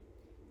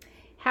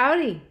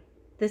Howdy,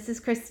 this is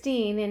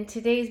Christine, and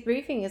today's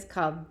briefing is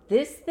called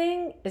This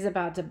Thing is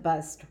About to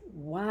Bust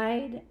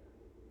Wide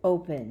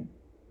Open.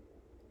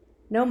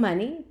 No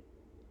money,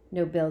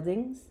 no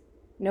buildings,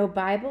 no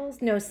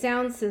Bibles, no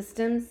sound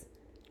systems,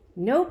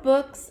 no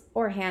books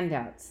or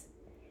handouts.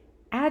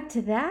 Add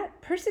to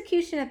that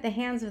persecution at the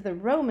hands of the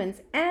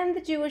Romans and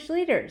the Jewish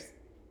leaders.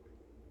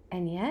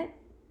 And yet,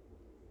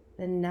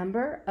 the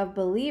number of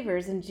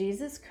believers in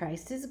Jesus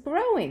Christ is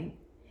growing.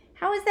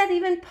 How is that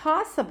even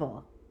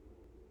possible?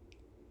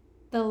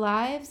 The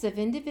lives of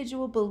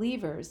individual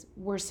believers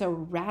were so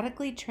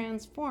radically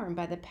transformed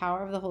by the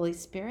power of the Holy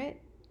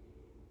Spirit,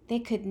 they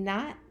could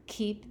not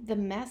keep the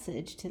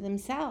message to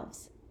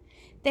themselves.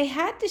 They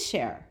had to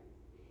share,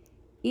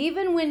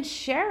 even when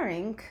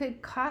sharing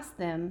could cost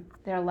them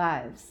their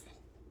lives.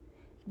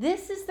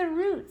 This is the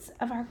roots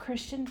of our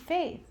Christian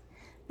faith,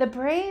 the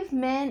brave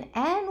men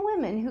and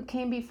women who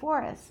came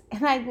before us,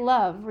 and I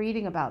love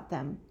reading about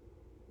them.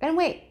 And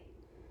wait,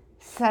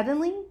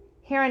 suddenly,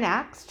 here in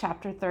Acts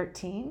chapter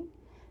 13,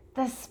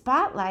 the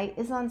spotlight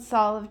is on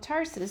Saul of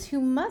Tarsus, who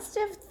must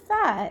have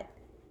thought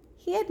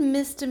he had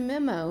missed a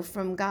memo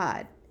from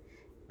God.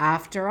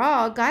 After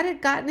all, God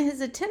had gotten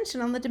his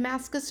attention on the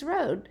Damascus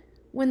Road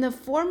when the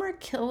former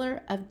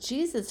killer of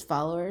Jesus'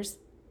 followers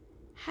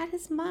had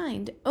his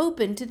mind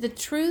open to the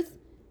truth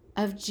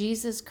of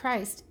Jesus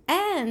Christ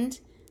and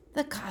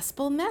the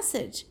gospel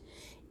message,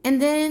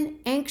 and then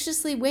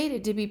anxiously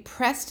waited to be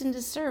pressed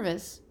into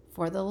service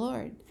for the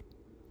Lord.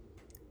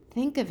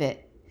 Think of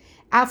it.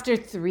 After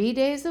 3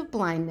 days of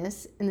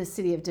blindness in the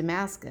city of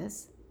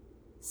Damascus,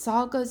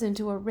 Saul goes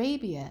into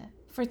Arabia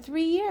for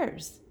 3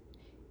 years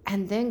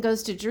and then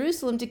goes to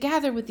Jerusalem to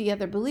gather with the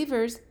other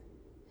believers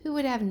who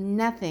would have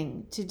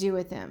nothing to do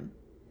with him.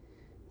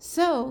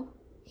 So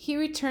he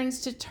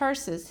returns to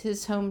Tarsus,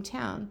 his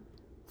hometown,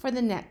 for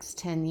the next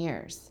 10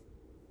 years.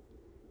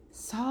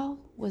 Saul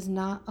was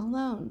not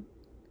alone.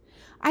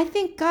 I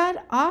think God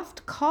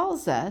oft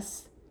calls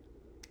us,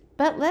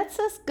 but lets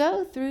us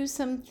go through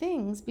some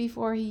things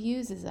before he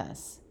uses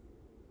us.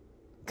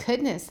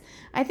 Goodness,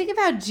 I think of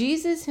how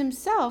Jesus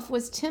himself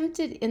was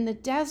tempted in the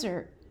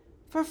desert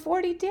for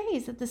 40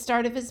 days at the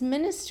start of his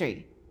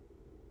ministry.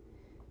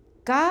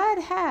 God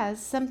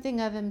has something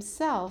of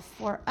himself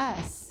for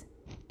us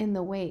in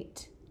the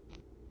wait.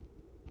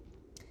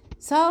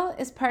 Saul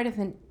is part of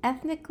an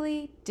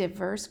ethnically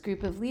diverse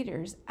group of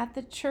leaders at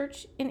the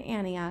church in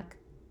Antioch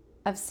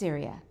of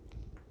Syria.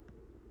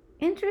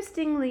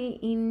 Interestingly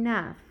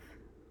enough,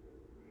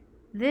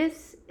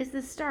 this is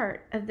the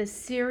start of the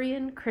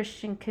Syrian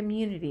Christian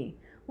community,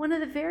 one of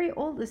the very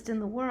oldest in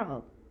the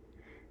world.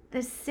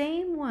 The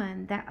same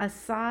one that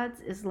Assad's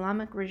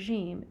Islamic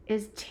regime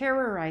is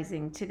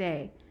terrorizing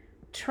today,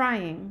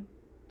 trying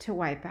to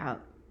wipe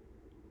out.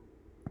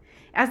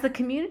 As the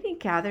community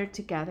gathered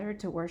together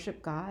to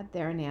worship God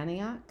there in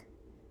Antioch,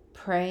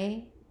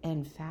 pray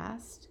and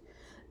fast,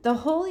 the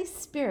Holy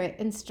Spirit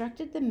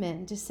instructed the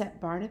men to set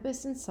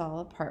Barnabas and Saul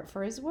apart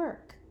for his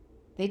work.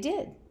 They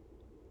did.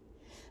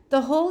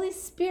 The Holy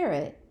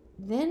Spirit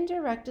then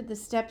directed the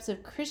steps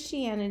of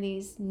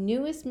Christianity's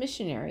newest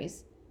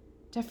missionaries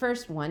to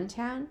first one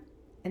town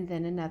and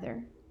then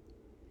another.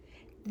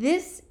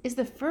 This is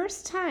the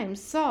first time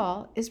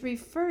Saul is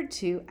referred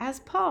to as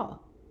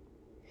Paul.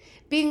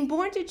 Being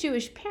born to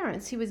Jewish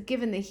parents, he was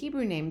given the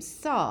Hebrew name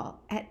Saul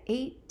at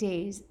 8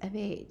 days of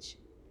age.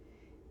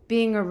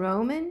 Being a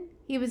Roman,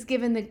 he was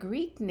given the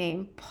Greek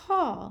name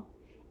Paul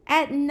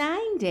at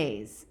 9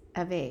 days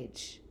of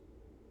age.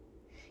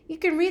 You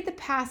can read the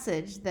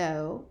passage,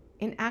 though,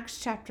 in Acts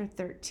chapter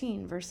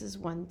 13, verses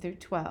 1 through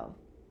 12.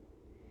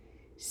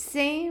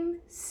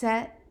 Same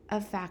set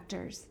of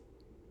factors.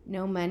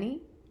 No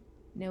money,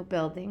 no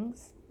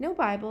buildings, no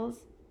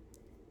Bibles,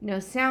 no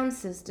sound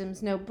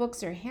systems, no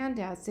books or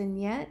handouts,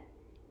 and yet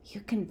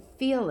you can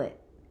feel it.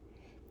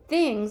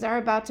 Things are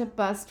about to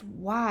bust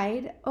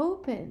wide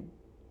open.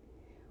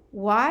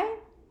 Why?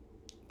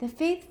 The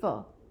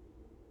faithful,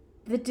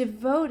 the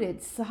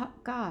devoted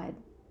sought God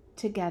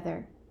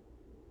together.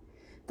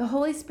 The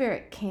Holy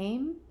Spirit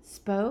came,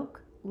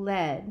 spoke,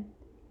 led,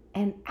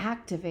 and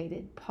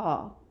activated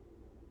Paul.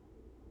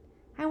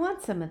 I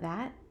want some of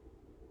that.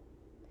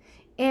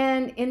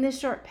 And in this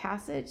short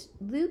passage,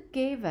 Luke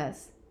gave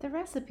us the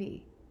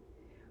recipe.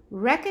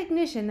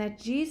 Recognition that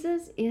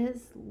Jesus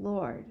is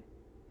Lord.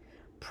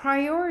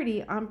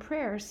 Priority on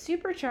prayer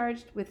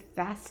supercharged with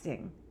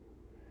fasting.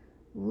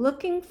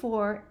 Looking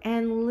for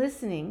and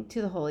listening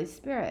to the Holy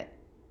Spirit.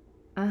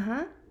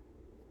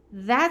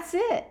 That's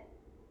it.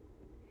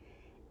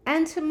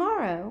 And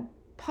tomorrow,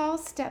 Paul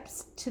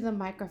steps to the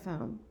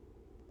microphone.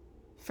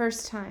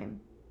 First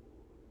time.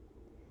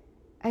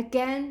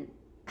 Again,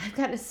 I've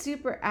got a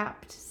super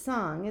apt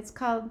song. It's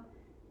called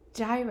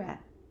Jireh.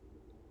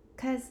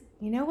 Because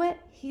you know what?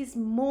 He's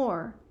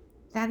more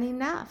than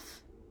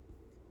enough.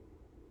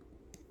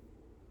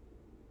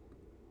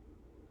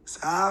 So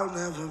I'll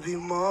never be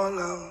more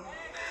loved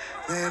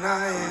than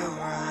I am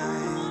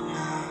right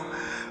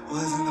now.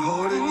 Wasn't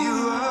holding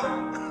you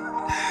up.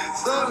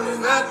 So there's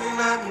nothing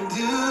I can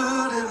do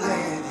to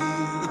let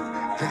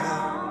you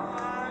down.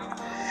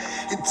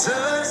 It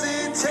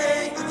doesn't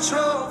take a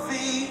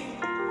trophy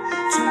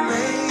to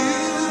make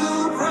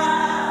you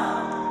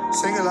proud.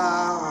 Sing it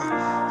loud.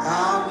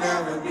 I'll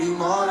never be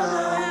more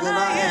loved than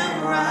I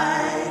am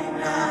right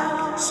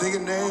now. Sing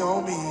it,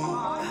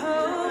 Naomi.